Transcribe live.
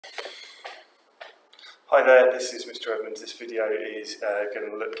Hi there, this is Mr. Evans. This video is going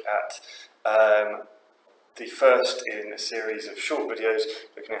to look at the first in a series of short videos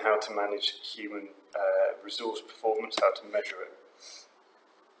looking at how to manage human resource performance, how to measure it.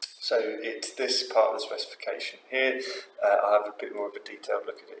 So it's this part of the specification here. I'll have a bit more of a detailed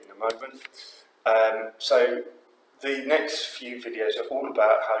look at it in a moment. So the next few videos are all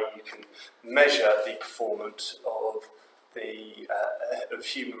about how you can measure the performance of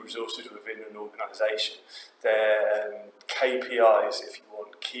human resources within an organisation. They're KPIs, if you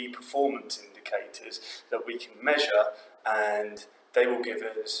want, key performance indicators that we can measure, and they will give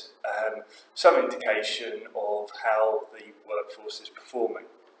us some indication of how the workforce is performing.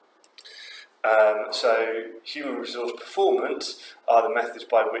 So human resource performance are the methods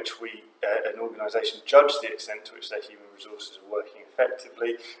by which an organisation judge the extent to which their human resources are working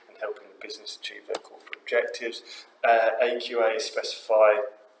effectively and helping the business achieve their corporate objectives. AQA specify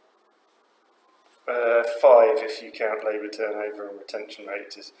 5 if you count labour turnover and retention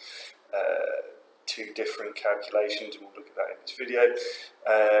rates as 2 different calculations. We'll look at that in this video.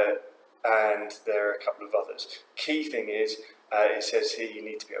 And there are a couple of others. Key thing is, it says here you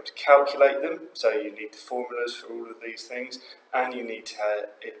need to be able to calculate them, so you need the formulas for all of these things, and you need to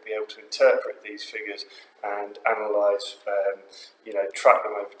be able to interpret these figures and analyse, track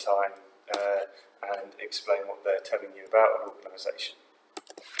them over time, and explain what they're telling you about an organisation.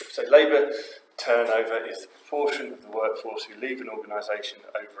 So labour turnover is the proportion of the workforce who leave an organisation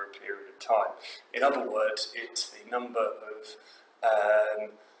over a period of time. In other words, it's the number of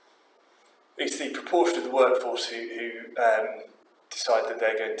it's the proportion of the workforce who decide that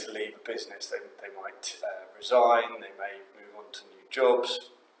they're going to leave a business. They might resign, they may move on to new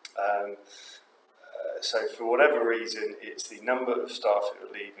jobs. So for whatever reason, it's the number of staff who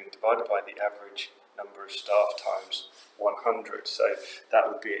are leaving divided by the average number of staff times 100. So that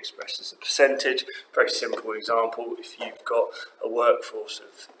would be expressed as a percentage. Very simple example, if you've got a workforce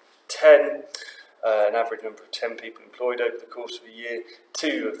of 10, an average number of 10 people employed over the course of a year,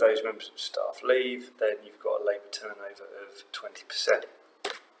 2 of those members of staff leave, then you've got a labour turnover of 20%.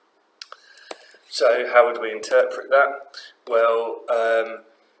 So how would we interpret that? Well,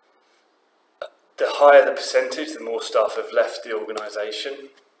 the higher the percentage, the more staff have left the organisation.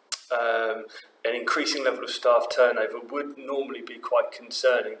 An increasing level of staff turnover would normally be quite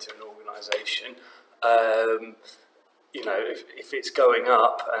concerning to an organisation. If it's going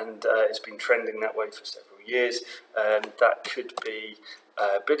up, and it's been trending that way for several years, that could be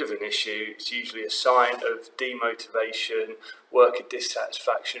a bit of an issue. It's usually a sign of demotivation, worker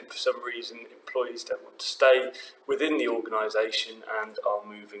dissatisfaction. For some reason, employees don't want to stay within the organisation and are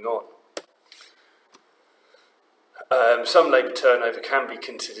moving on. Some labour turnover can be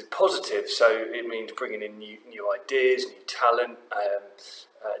considered positive, so it means bringing in new ideas, new talent,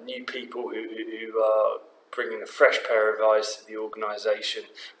 new people who are bringing a fresh pair of eyes to the organisation,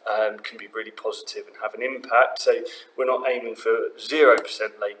 can be really positive and have an impact. So we're not aiming for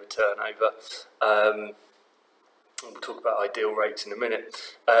 0% labour turnover. We'll talk about ideal rates in a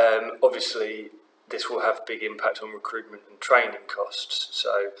minute. Obviously, this will have a big impact on recruitment and training costs.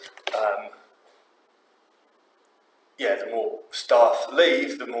 So the more staff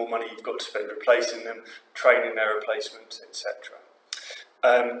leave, the more money you've got to spend replacing them, training their replacements, etc.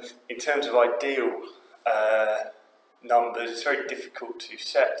 In terms of ideal numbers, it's very difficult to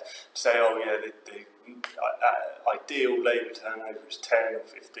set. To say, the ideal labour turnover is 10 or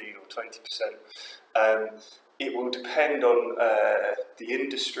 15 or 20%. It will depend on the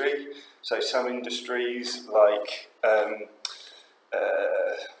industry. So some industries like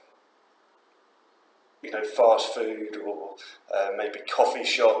fast food or maybe coffee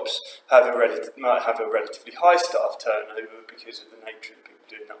shops might have a relatively high staff turnover because of the nature of the people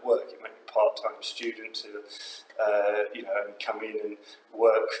doing that work. It might be part-time students who come in and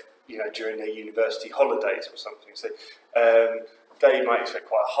work during their university holidays or something. So they might expect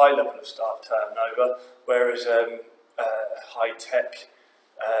quite a high level of staff turnover, whereas high-tech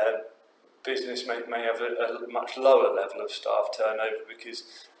business may have a much lower level of staff turnover because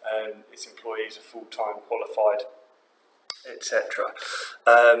its employees are full-time qualified, etc.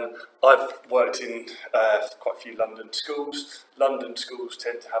 I've worked in quite a few London schools. London schools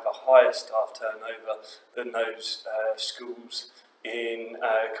tend to have a higher staff turnover than those schools in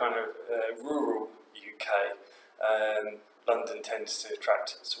rural UK. London tends to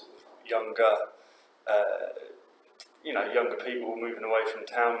attract sort of younger people moving away from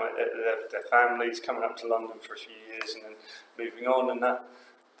town, their families coming up to London for a few years and then moving on, and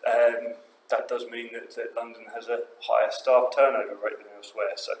that does mean that London has a higher staff turnover rate than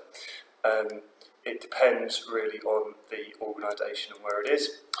elsewhere. So it depends really on the organisation and where it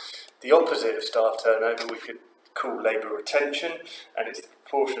is. The opposite of staff turnover we could call labour retention, and it's the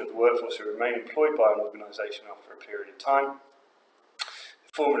proportion of the workforce who remain employed by an organisation after a period of time.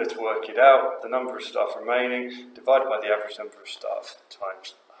 The formula to work it out, the number of staff remaining divided by the average number of staff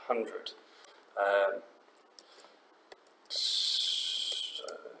times 100. I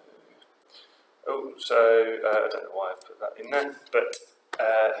don't know why I've put that in there, but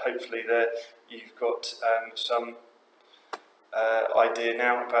hopefully there you've got some idea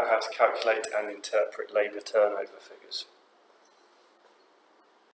now about how to calculate and interpret labour turnover figures.